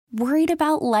Worried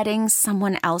about letting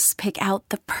someone else pick out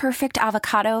the perfect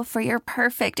avocado for your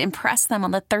perfect impress them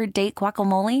on the third date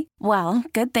guacamole? Well,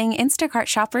 good thing Instacart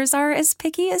shoppers are as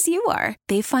picky as you are.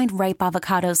 They find ripe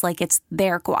avocados like it's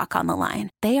their guac on the line.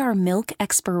 They are milk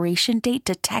expiration date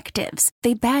detectives.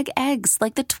 They bag eggs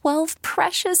like the 12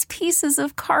 precious pieces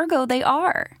of cargo they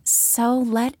are. So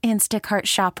let Instacart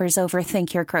shoppers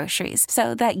overthink your groceries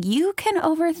so that you can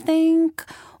overthink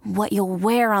what you'll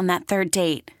wear on that third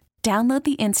date. Download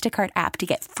the Instacart app to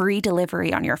get free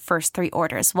delivery on your first 3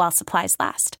 orders while supplies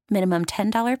last. Minimum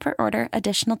 $10 per order.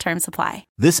 Additional terms apply.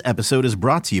 This episode is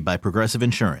brought to you by Progressive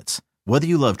Insurance. Whether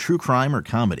you love true crime or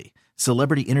comedy,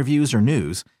 celebrity interviews or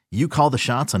news, you call the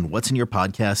shots on what's in your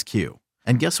podcast queue.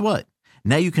 And guess what?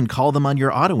 Now you can call them on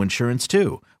your auto insurance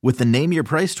too with the Name Your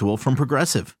Price tool from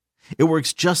Progressive. It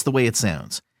works just the way it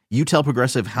sounds. You tell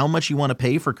Progressive how much you want to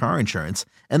pay for car insurance,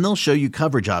 and they'll show you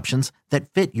coverage options that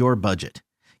fit your budget.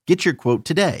 Get your quote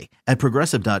today at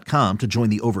Progressive.com to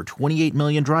join the over 28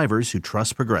 million drivers who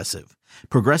trust Progressive.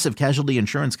 Progressive Casualty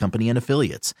Insurance Company and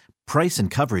Affiliates. Price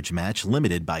and coverage match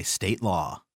limited by state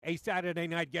law. A Saturday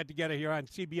night get-together here on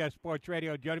CBS Sports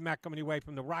Radio. Jody Mack coming away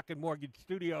from the Rocket Mortgage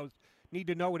Studios. Need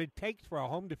to know what it takes for a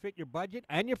home to fit your budget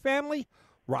and your family?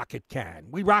 Rocket can.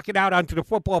 We rock it out onto the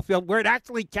football field where it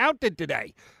actually counted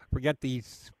today. Forget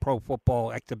these pro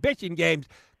football exhibition games.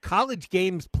 College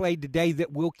games played today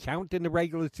that will count in the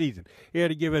regular season. Here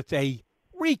to give us a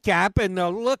recap and a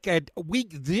look at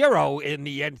week 0 in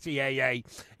the NCAA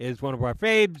is one of our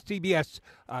faves, CBS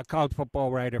college football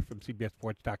writer from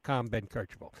CBSSports.com, Ben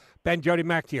Kerchaval. Ben, Jody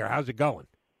Mack here. How's it going?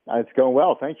 It's going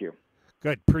well, thank you.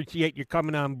 Good. Appreciate you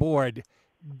coming on board.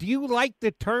 Do you like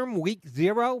the term week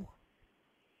 0?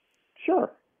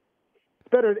 Sure.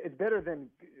 It's better than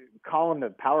calling the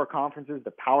power conferences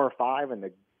the Power 5 and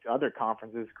the other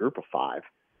conferences Group of 5.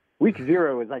 Week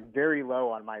 0 is like very low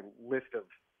on my list of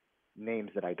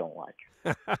names that I don't like.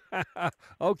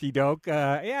 Okie doke.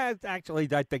 Yeah, actually,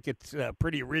 I think it's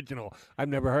pretty original. I've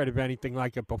never heard of anything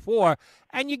like it before.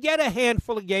 And you get a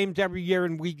handful of games every year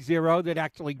in week 0 that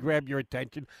actually grab your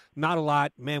attention. Not a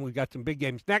lot. Man, we've got some big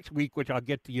games next week, which I'll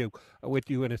get to you with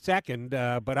you in a second.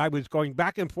 But I was going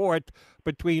back and forth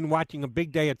between watching a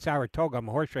big day at Saratoga. I'm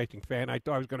a horse racing fan. I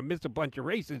thought I was going to miss a bunch of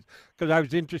races because I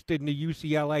was interested in the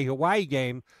UCLA-Hawaii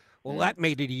game. Well, that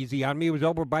made it easy on me. It was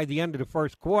over by the end of the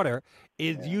first quarter.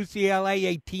 Is UCLA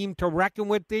a team to reckon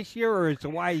with this year, or is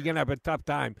Hawaii going to have a tough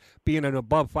time being an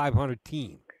above 500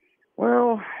 team?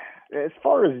 Well, as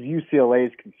far as UCLA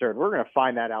is concerned, we're going to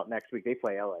find that out next week. They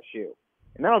play LSU,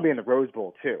 and that'll be in the Rose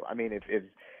Bowl too. I mean, if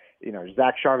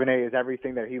Zach Charbonnet is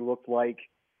everything that he looked like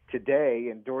today,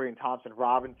 and Dorian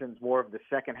Thompson-Robinson's more of the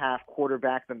second half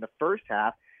quarterback than the first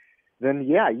half, then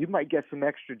yeah, you might get some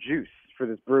extra juice for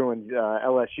this Bruins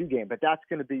LSU game, but that's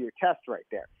going to be your test right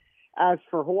there. As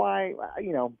for Hawaii,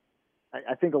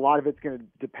 I think a lot of it's going to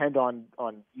depend on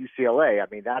UCLA. I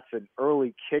mean, that's an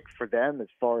early kick for them as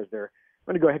far as I'm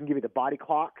going to go ahead and give you the body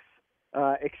clocks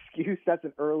excuse. That's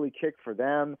an early kick for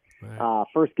them. Right.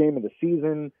 First game of the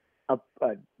season, a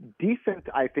decent,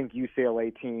 I think,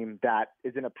 UCLA team that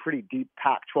is in a pretty deep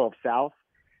Pac-12 South.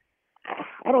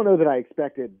 I don't know that I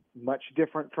expected much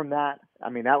different from that. I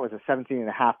mean, that was a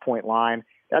 17.5-point line.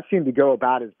 That seemed to go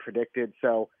about as predicted.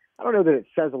 So I don't know that it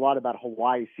says a lot about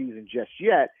Hawaii's season just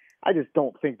yet. I just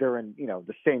don't think they're in,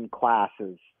 the same class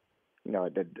as,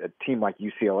 a team like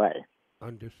UCLA.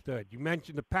 Understood. You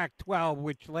mentioned the Pac-12,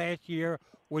 which last year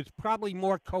was probably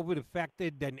more COVID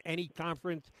affected than any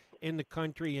conference in the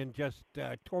country and just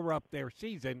tore up their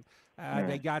season.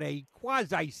 They got a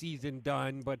quasi-season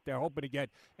done, but they're hoping to get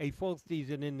a full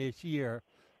season in this year.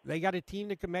 They got a team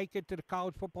that can make it to the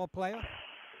college football playoff?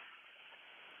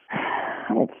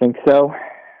 I don't think so.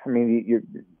 I mean,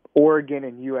 Oregon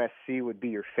and USC would be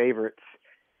your favorites,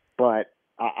 but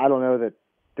I don't know that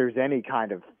there's any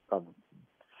kind of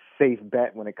safe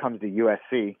bet when it comes to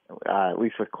USC, at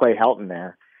least with Clay Helton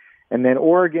there. And then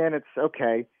Oregon, it's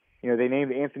okay. They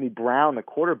named Anthony Brown the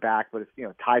quarterback, but it's,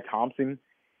 Ty Thompson,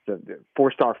 the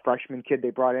 4-star freshman kid they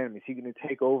brought in. I mean, is he going to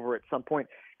take over at some point?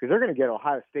 Because they're going to get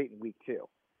Ohio State in week 2.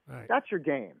 Right. That's your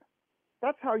game.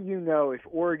 That's how you know if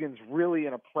Oregon's really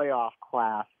in a playoff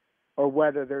class or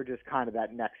whether they're just kind of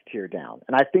that next tier down.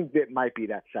 And I think that might be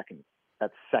that second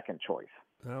choice.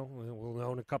 Well, we'll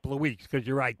know in a couple of weeks because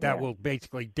you're right. That will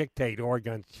basically dictate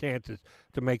Oregon's chances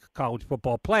to make a college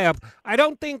football playoff. I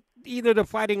don't think either the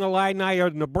Fighting Illini or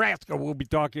Nebraska will be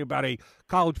talking about a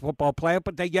college football playoff,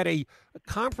 but they get a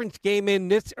conference game in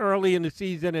this early in the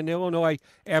season, and Illinois,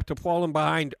 after falling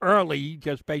behind early,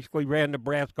 just basically ran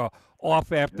Nebraska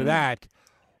off after that.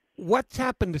 What's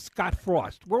happened to Scott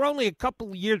Frost? We're only a couple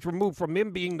of years removed from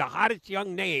him being the hottest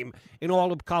young name in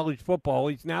all of college football.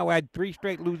 He's now had 3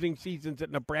 straight losing seasons at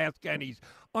Nebraska, and he's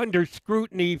under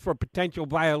scrutiny for potential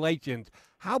violations.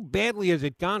 How badly has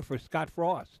it gone for Scott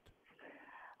Frost?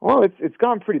 Well, it's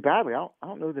gone pretty badly. I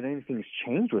don't know that anything's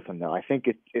changed with him though. I think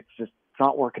it's just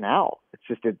not working out. It's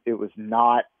just it was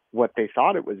not what they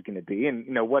thought it was going to be, and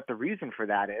what the reason for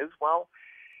that is. Well,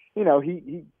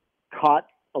 he caught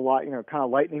a lot, kind of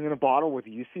lightning in a bottle with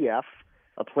UCF,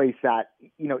 a place that,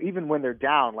 even when they're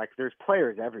down, like there's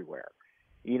players everywhere,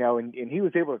 and he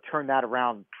was able to turn that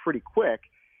around pretty quick.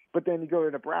 But then you go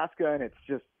to Nebraska and it's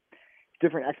just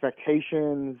different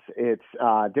expectations. It's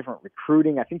different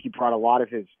recruiting. I think he brought a lot of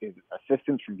his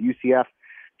assistants from UCF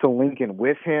to Lincoln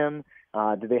with him.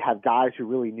 Did they have guys who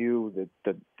really knew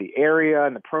the area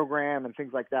and the program and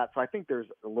things like that? So I think there's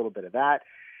a little bit of that.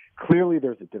 Clearly,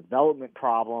 there's a development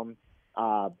problem.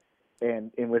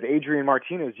 And with Adrian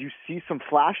Martinez, you see some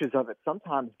flashes of it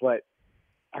sometimes, but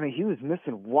I mean, he was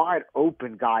missing wide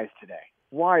open guys today,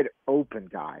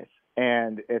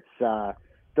 and it's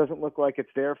doesn't look like it's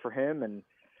there for him. And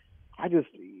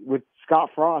with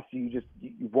Scott Frost, you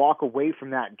walk away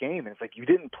from that game, and it's like you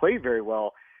didn't play very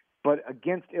well, but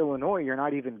against Illinois, you're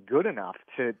not even good enough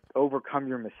to overcome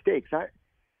your mistakes. I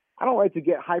don't like to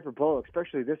get hyperbolic,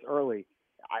 especially this early.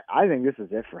 I think this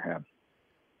is it for him.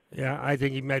 Yeah, I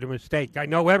think he made a mistake. I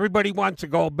know everybody wants to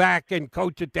go back and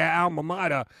coach at their alma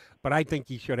mater, but I think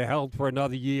he should have held for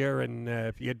another year, and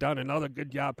if he had done another good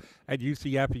job at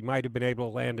UCF, he might have been able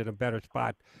to land in a better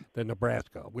spot than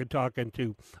Nebraska. We're talking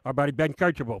to our buddy Ben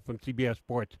Kerchaval from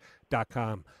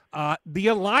CBSSports.com. The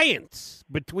alliance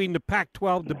between the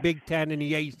Pac-12, the Big Ten, and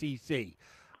the ACC.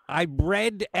 I've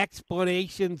read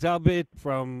explanations of it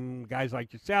from guys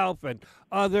like yourself and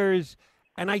others,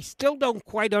 and I still don't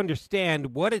quite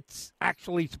understand what it's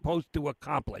actually supposed to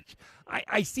accomplish.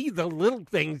 I see the little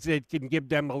things that can give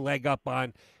them a leg up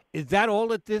on. Is that all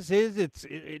that this is? It's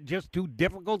just too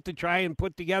difficult to try and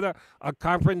put together a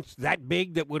conference that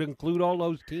big that would include all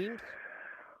those teams?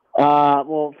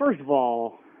 Well, first of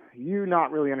all, you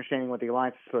not really understanding what the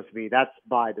alliance is supposed to be. That's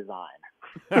by design.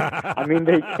 I mean,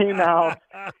 they came out,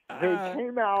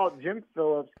 Jim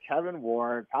Phillips, Kevin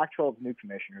Warren, Pac-12's new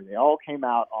commissioner, they all came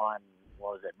out on,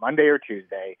 Monday or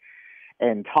Tuesday,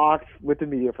 and talked with the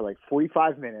media for like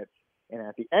 45 minutes. And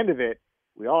at the end of it,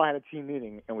 we all had a team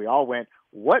meeting, and we all went,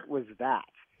 what was that?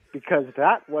 Because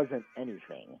that wasn't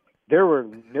anything. There were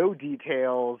no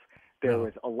details. There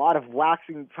was a lot of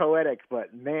waxing poetic,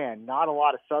 but, man, not a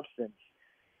lot of substance.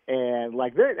 And,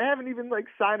 they haven't even,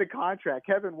 signed a contract.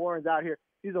 Kevin Warren's out here.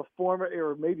 He's a former,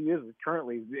 or maybe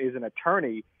currently is an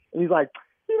attorney. And he's like,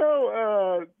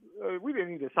 we didn't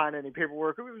need to sign any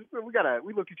paperwork.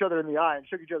 We looked each other in the eye and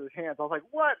shook each other's hands. I was like,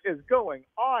 what is going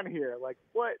on here?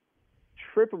 What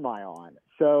trip am I on?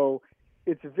 So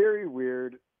it's very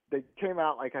weird. They came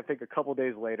out, I think a couple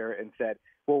days later and said,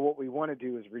 well, what we want to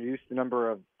do is reduce the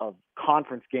number of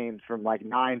conference games from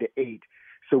 9 to 8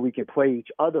 so we can play each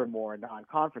other more in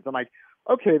non-conference. I'm like,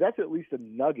 okay, that's at least a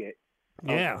nugget.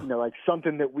 Yeah. Of,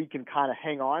 something that we can kind of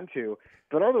hang on to.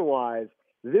 But otherwise,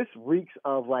 this reeks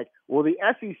of the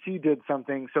SEC did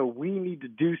something, so we need to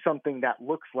do something that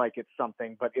looks like it's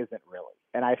something but isn't really.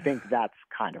 And I think that's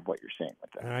kind of what you're saying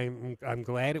with that. I'm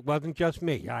glad it wasn't just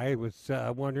me. I was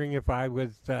wondering if I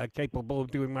was capable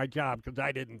of doing my job because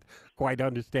I didn't quite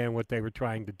understand what they were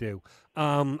trying to do.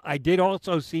 I did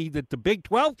also see that the Big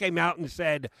 12 came out and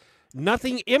said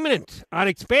nothing imminent on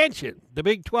expansion. The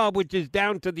Big 12, which is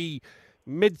down to the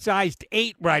mid-sized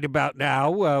 8 right about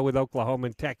now, with Oklahoma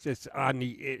and Texas in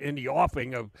the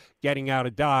offing of getting out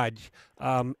of Dodge.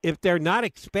 If they're not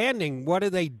expanding, what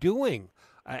are they doing?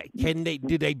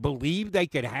 Do they believe they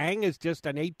could hang as just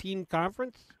an 18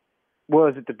 conference? Well,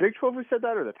 is it the Big 12 who said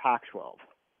that or the Pac-12?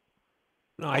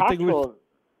 No, I think it was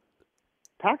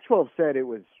Pac-12 said it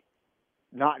was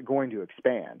not going to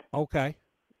expand. Okay.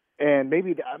 And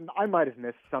maybe I might have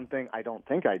missed something. I don't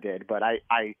think I did, but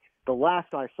the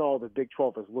last I saw, the Big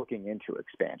 12 was looking into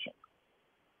expansion.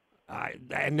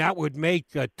 And that would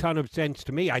make a ton of sense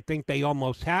to me. I think they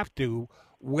almost have to.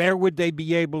 Where would they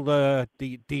be able to –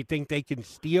 do you think they can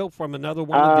steal from another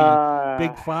one of the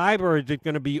Big Five, or is it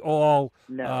going to be all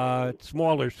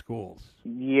smaller schools?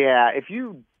 Yeah, if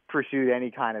you pursued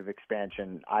any kind of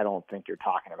expansion, I don't think you're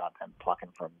talking about them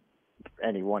plucking from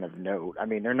anyone of note. I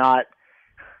mean, they're not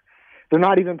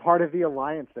even part of the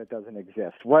alliance that doesn't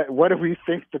exist. What do we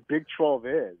think the Big 12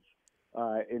 is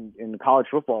in the college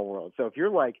football world? So if you're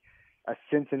like a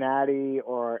Cincinnati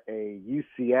or a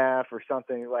UCF or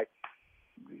something,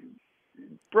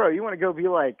 bro, you want to go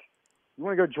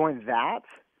join that?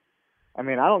 I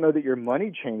mean, I don't know that your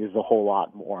money changes a whole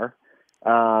lot more.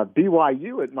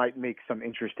 BYU, it might make some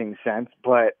interesting sense,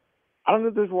 but I don't know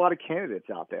if there's a lot of candidates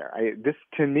out there.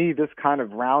 To me, this kind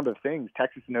of round of things,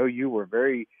 Texas and OU were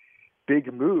very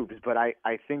big moves, but I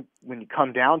think when you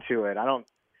come down to it, I don't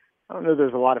know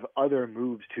there's a lot of other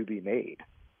moves to be made.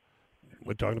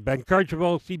 We're talking to Ben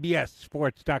Kerchaval,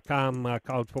 CBSSports.com,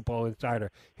 college football insider,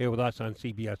 here with us on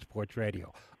CBS Sports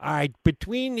Radio. All right,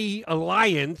 between the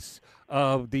alliance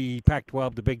of the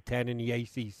Pac-12, the Big Ten, and the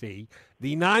ACC,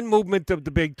 the non-movement of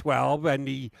the Big 12, and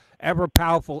the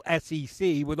ever-powerful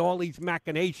SEC, with all these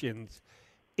machinations,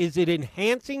 is it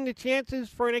enhancing the chances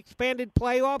for an expanded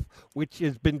playoff, which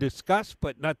has been discussed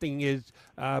but nothing has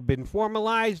been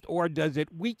formalized, or does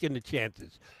it weaken the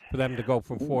chances for them to go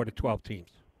from 4 to 12 teams?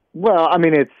 Well, I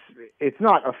mean, it's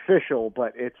not official,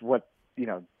 but it's what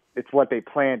they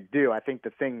plan to do. I think the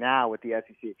thing now with the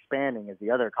SEC expanding is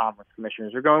the other conference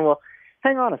commissioners are going, well,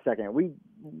 hang on a second. We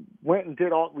went and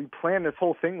we planned this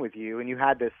whole thing with you, and you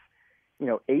had this,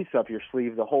 ace up your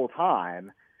sleeve the whole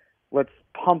time. Let's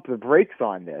pump the brakes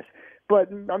on this.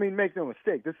 But, I mean, make no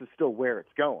mistake, this is still where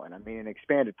it's going. I mean, an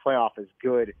expanded playoff is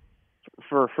good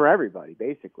for everybody,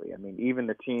 basically. I mean, even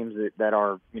the teams that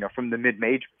are, from the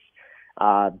mid-majors.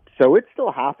 So it's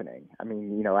still happening. I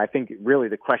mean, I think really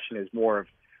the question is more of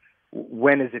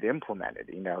when is it implemented?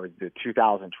 Is it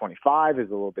 2025? Is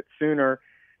it a little bit sooner?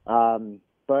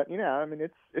 But, I mean,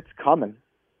 it's coming.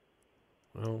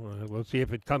 Well, we'll see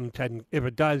if it comes, and if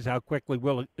it does, how quickly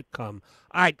will it come?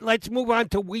 All right, let's move on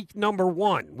to week number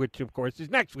 1, which, of course, is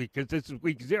next week because this is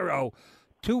week 0.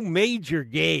 2 major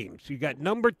games. You got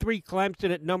number 3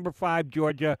 Clemson at number 5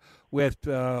 Georgia with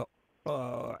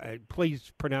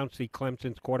please pronounce the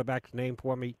Clemson's quarterback's name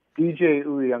for me. DJ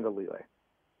Uiagalelei.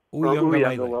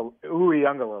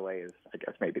 Uiagalelei is, I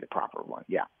guess, maybe the proper one.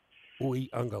 Yeah.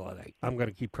 Uiagalelei. I'm going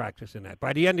to keep practicing that.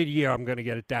 By the end of the year, I'm going to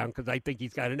get it down because I think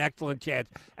he's got an excellent chance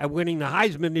at winning the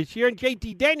Heisman this year. And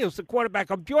JT Daniels, the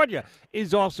quarterback of Georgia,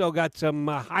 is also got some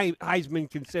Heisman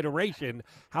consideration.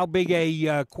 How big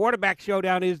a quarterback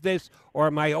showdown is this, or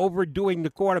am I overdoing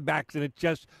the quarterbacks and it's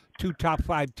just 2 top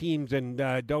 5 teams and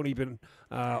don't even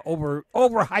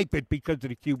overhype it because of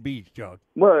the QBs, Joe?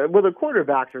 Well, the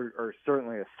quarterbacks are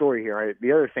certainly a story here. Right?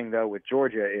 The other thing, though, with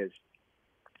Georgia is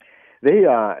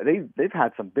they've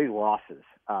had some big losses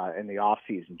in the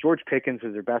offseason. George Pickens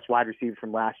was their best wide receiver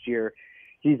from last year.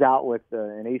 He's out with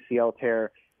an ACL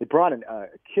tear. They brought a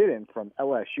kid in from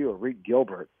LSU, Reed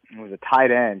Gilbert, who was a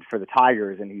tight end for the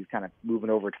Tigers, and he's kind of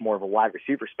moving over to more of a wide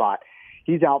receiver spot.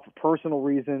 He's out for personal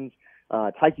reasons.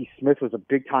 Tyke Smith was a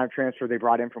big-time transfer they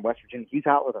brought in from West Virginia. He's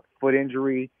out with a foot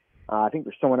injury. I think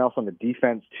there's someone else on the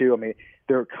defense, too. I mean,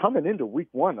 they're coming into week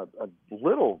 1 a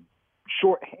little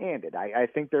short-handed. I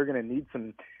think they're going to need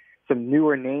some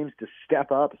newer names to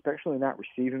step up, especially in that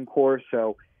receiving corps.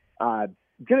 So going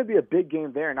to be a big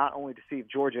game there, not only to see if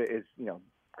Georgia is,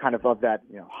 kind of that,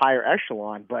 higher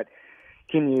echelon, but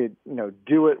can you,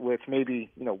 do it with maybe,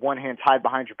 one hand tied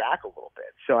behind your back a little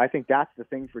bit. So I think that's the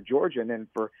thing for Georgia. And then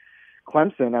for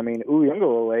Clemson, I mean,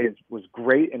 Uiagalelei was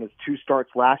great in his 2 starts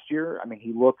last year. I mean,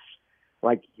 he looks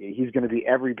like he's going to be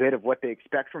every bit of what they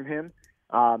expect from him.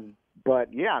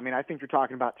 But, yeah, I mean, I think you're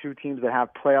talking about 2 teams that have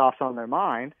playoffs on their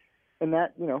mind, and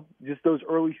that, just those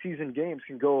early season games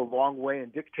can go a long way in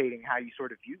dictating how you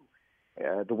sort of view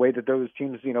the way that those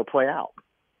teams, play out.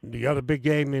 The other big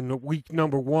game in week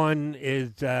number 1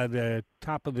 is the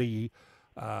top of the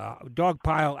dog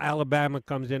pile. Alabama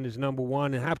comes in as number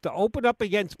 1 and have to open up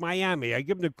against Miami. I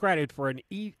give them the credit for an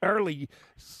early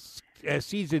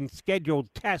season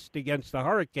scheduled test against the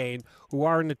Hurricane, who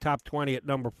are in the top 20 at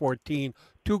number 14.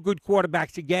 2 good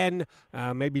quarterbacks again,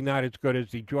 maybe not as good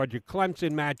as the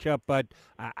Georgia-Clemson matchup, but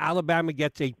Alabama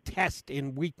gets a test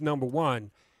in week number 1.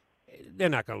 They're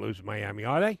not going to lose Miami,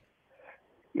 are they?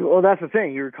 Well, that's the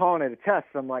thing. You were calling it a test.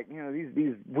 I'm like,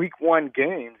 these week 1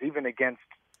 games, even against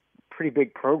pretty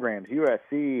big programs,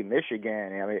 USC,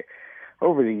 Michigan, I mean,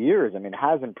 over the years, I mean, it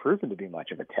hasn't proven to be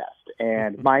much of a test.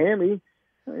 And Miami,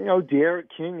 De'Aaron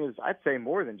King is, I'd say,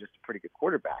 more than just a pretty good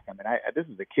quarterback. I mean, this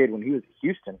is a kid when he was at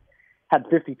Houston, had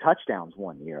 50 touchdowns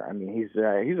one year. I mean, he's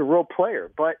a real player.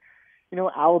 But,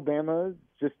 Alabama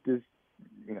just is,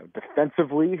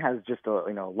 defensively has just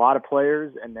a lot of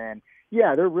players. And then,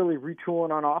 yeah, they're really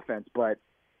retooling on offense. But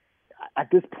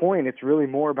at this point, it's really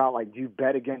more about, do you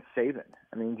bet against Saban?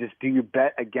 I mean, just do you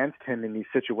bet against him in these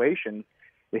situations?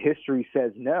 The history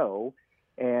says no.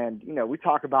 And, we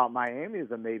talk about Miami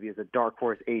as a dark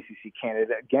horse ACC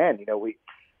candidate. Again,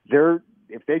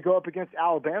 if they go up against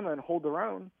Alabama and hold their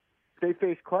own, if they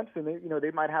face Clemson,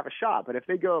 they might have a shot. But if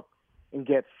they go up and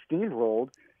get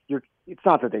steamrolled, it's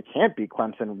not that they can't beat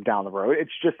Clemson down the road.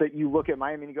 It's just that you look at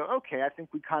Miami and you go, okay, I think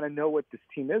we kind of know what this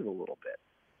team is a little bit.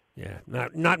 Yeah,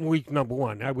 not in week number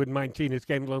one. I wouldn't mind seeing this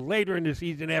game a little later in the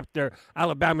season after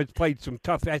Alabama's played some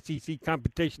tough SEC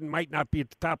competition, might not be at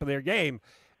the top of their game.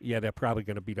 Yeah, they're probably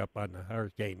going to beat up on the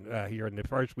Hurricane here in the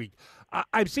first week.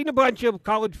 I've seen a bunch of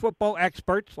college football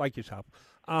experts like yourself,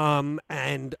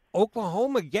 and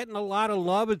Oklahoma getting a lot of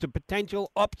love as a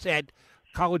potential upset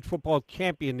college football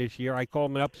champion this year. I call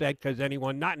them an upset because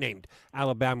anyone not named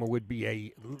Alabama would be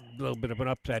a little bit of an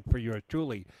upset for yours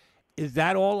truly. Is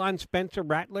that all on Spencer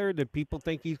Rattler, that people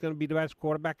think he's going to be the best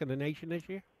quarterback in the nation this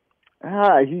year?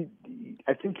 I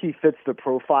think he fits the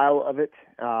profile of it.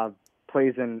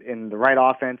 Plays in the right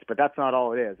offense, but that's not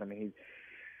all it is. I mean,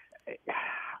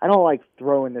 I don't like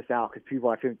throwing this out because people,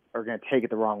 I think, are going to take it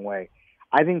the wrong way.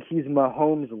 I think he's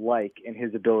Mahomes-like in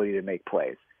his ability to make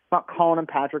plays. I'm not calling him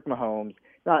Patrick Mahomes,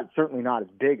 certainly not as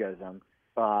big as him,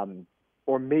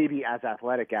 or maybe as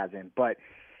athletic as him, but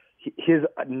his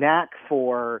knack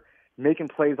for making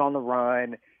plays on the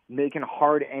run, making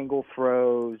hard angle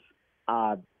throws.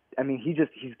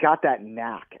 He's got that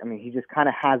knack. I mean, he just kind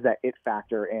of has that it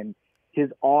factor, and his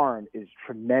arm is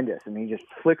tremendous. I mean, he just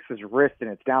flicks his wrist and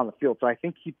it's down the field. So I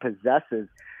think he possesses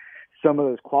some of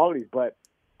those qualities. But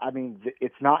I mean,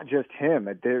 it's not just him.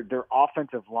 Their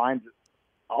offensive lines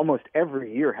almost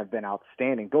every year have been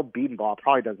outstanding. Bill Bedenbaugh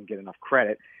probably doesn't get enough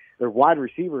credit. Their wide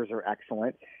receivers are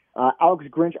excellent. Alex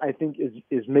Grinch, I think,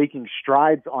 is making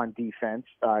strides on defense,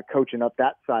 coaching up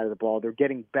that side of the ball. They're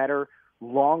getting better,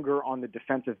 longer on the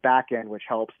defensive back end, which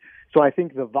helps. So I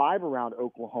think the vibe around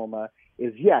Oklahoma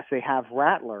is, yes, they have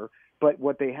Rattler, but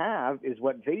what they have is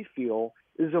what they feel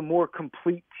is a more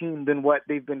complete team than what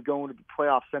they've been going to the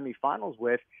playoff semifinals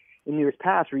with in years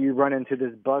past, where you run into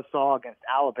this buzzsaw against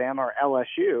Alabama or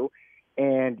LSU,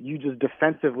 and you just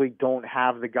defensively don't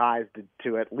have the guys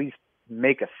to at least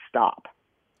make a stop.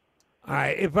 All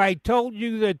right, if I told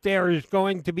you that there is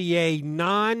going to be a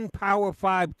non-Power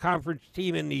 5 conference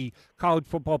team in the college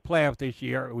football playoff this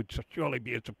year, it would surely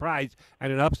be a surprise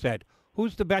and an upset.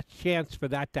 Who's the best chance for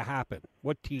that to happen?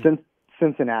 What team?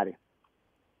 Cincinnati,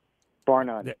 bar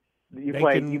none.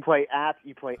 You play at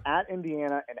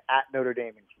Indiana and at Notre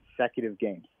Dame in consecutive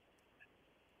games.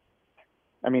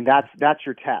 I mean, that's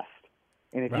your test.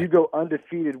 And if you go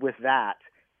undefeated with that,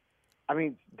 I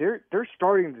mean, they're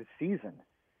starting the season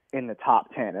in the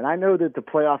top 10. And I know that the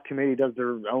playoff committee does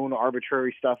their own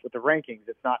arbitrary stuff with the rankings.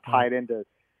 It's not tied into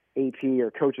AP or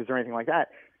coaches or anything like that.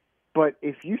 But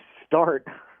if you start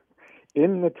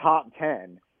in the top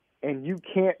 10 and you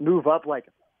can't move up like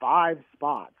 5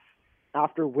 spots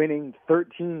after winning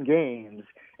 13 games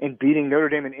and beating Notre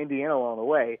Dame and Indiana along the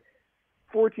way,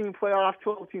 14 playoff,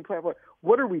 12-team playoff,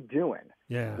 what are we doing?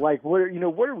 Yeah. Like, what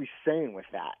are we saying with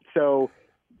that? So,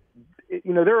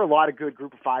 there are a lot of good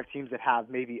Group of 5 teams that have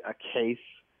maybe a case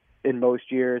in most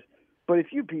years. But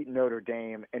if you beat Notre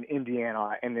Dame and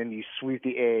Indiana and then you sweep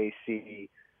the AAC,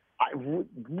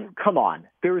 come on.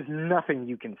 There is nothing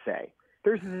you can say.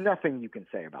 There's nothing you can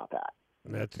say about that.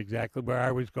 That's exactly where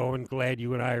I was going. Glad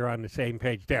you and I are on the same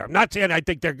page there. I'm not saying I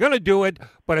think they're going to do it,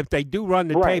 but if they do run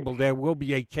the table, there will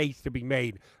be a case to be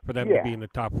made for them to be in the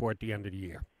top 4 at the end of the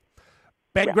year.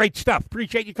 Ben, great stuff.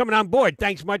 Appreciate you coming on board.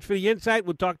 Thanks much for the insight.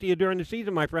 We'll talk to you during the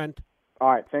season, my friend. All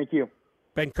right. Thank you.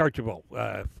 Ben Kerchaval,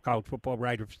 college football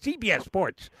writer for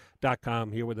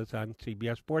CBSSports.com, here with us on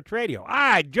CBS Sports Radio. All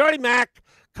right, Jody Mack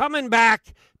coming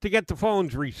back to get the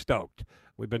phones restoked.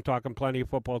 We've been talking plenty of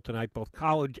football tonight, both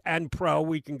college and pro.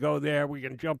 We can go there. We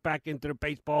can jump back into the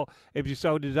baseball if you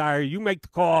so desire. You make the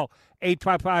call,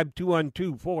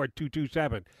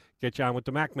 855-212-4227. Get you on with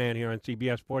the Mac Man here on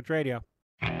CBS Sports Radio.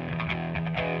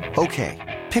 Okay,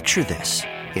 picture this.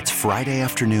 It's Friday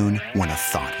afternoon when a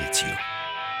thought hits you.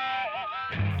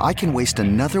 I can waste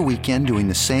another weekend doing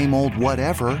the same old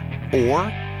whatever, or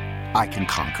I can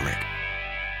conquer it.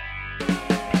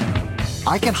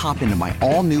 I can hop into my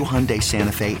all-new Hyundai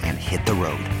Santa Fe and hit the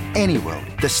road. Any road.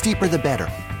 The steeper, the better.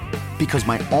 Because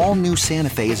my all-new Santa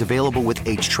Fe is available with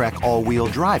H-Track all-wheel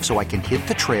drive, so I can hit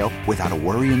the trail without a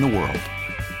worry in the world.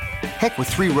 Heck, with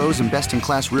 3 rows and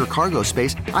best-in-class rear cargo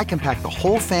space, I can pack the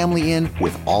whole family in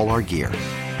with all our gear.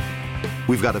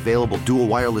 We've got available dual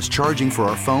wireless charging for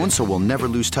our phones, so we'll never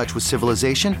lose touch with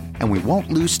civilization, and we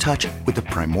won't lose touch with the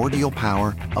primordial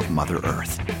power of Mother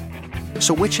Earth.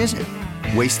 So which is it?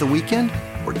 Waste the weekend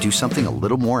or do something a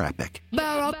little more epic?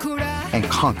 And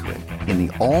conquer it in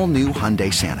the all-new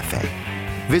Hyundai Santa Fe.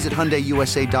 Visit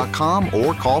HyundaiUSA.com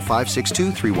or call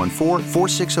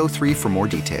 562-314-4603 for more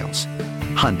details.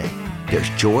 Hyundai, there's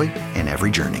joy in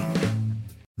every journey.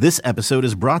 This episode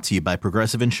is brought to you by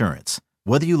Progressive Insurance.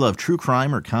 Whether you love true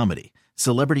crime or comedy,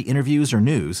 celebrity interviews, or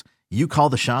news, you call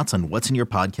the shots on what's in your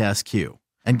podcast queue.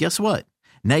 And guess what?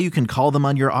 Now you can call them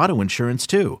on your auto insurance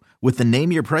too with the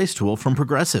Name Your Price tool from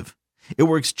Progressive. It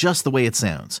works just the way it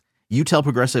sounds. You tell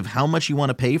Progressive how much you want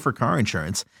to pay for car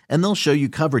insurance, and they'll show you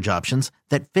coverage options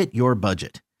that fit your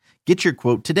budget. Get your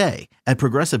quote today at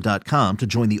Progressive.com to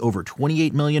join the over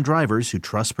 28 million drivers who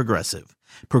trust Progressive.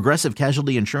 Progressive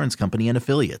Casualty Insurance Company and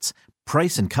Affiliates.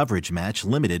 Price and coverage match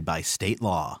limited by state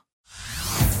law.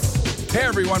 Hey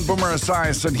everyone, Boomer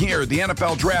Esiason here. The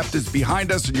NFL Draft is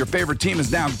behind us and your favorite team is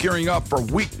now gearing up for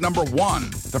week number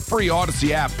 1. The free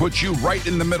Odyssey app puts you right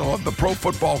in the middle of the pro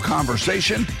football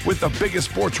conversation with the biggest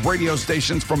sports radio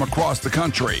stations from across the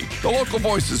country. The local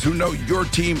voices who know your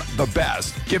team the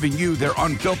best, giving you their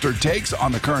unfiltered takes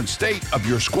on the current state of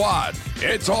your squad.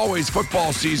 It's always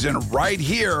football season right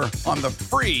here on the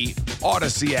free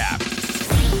Odyssey app.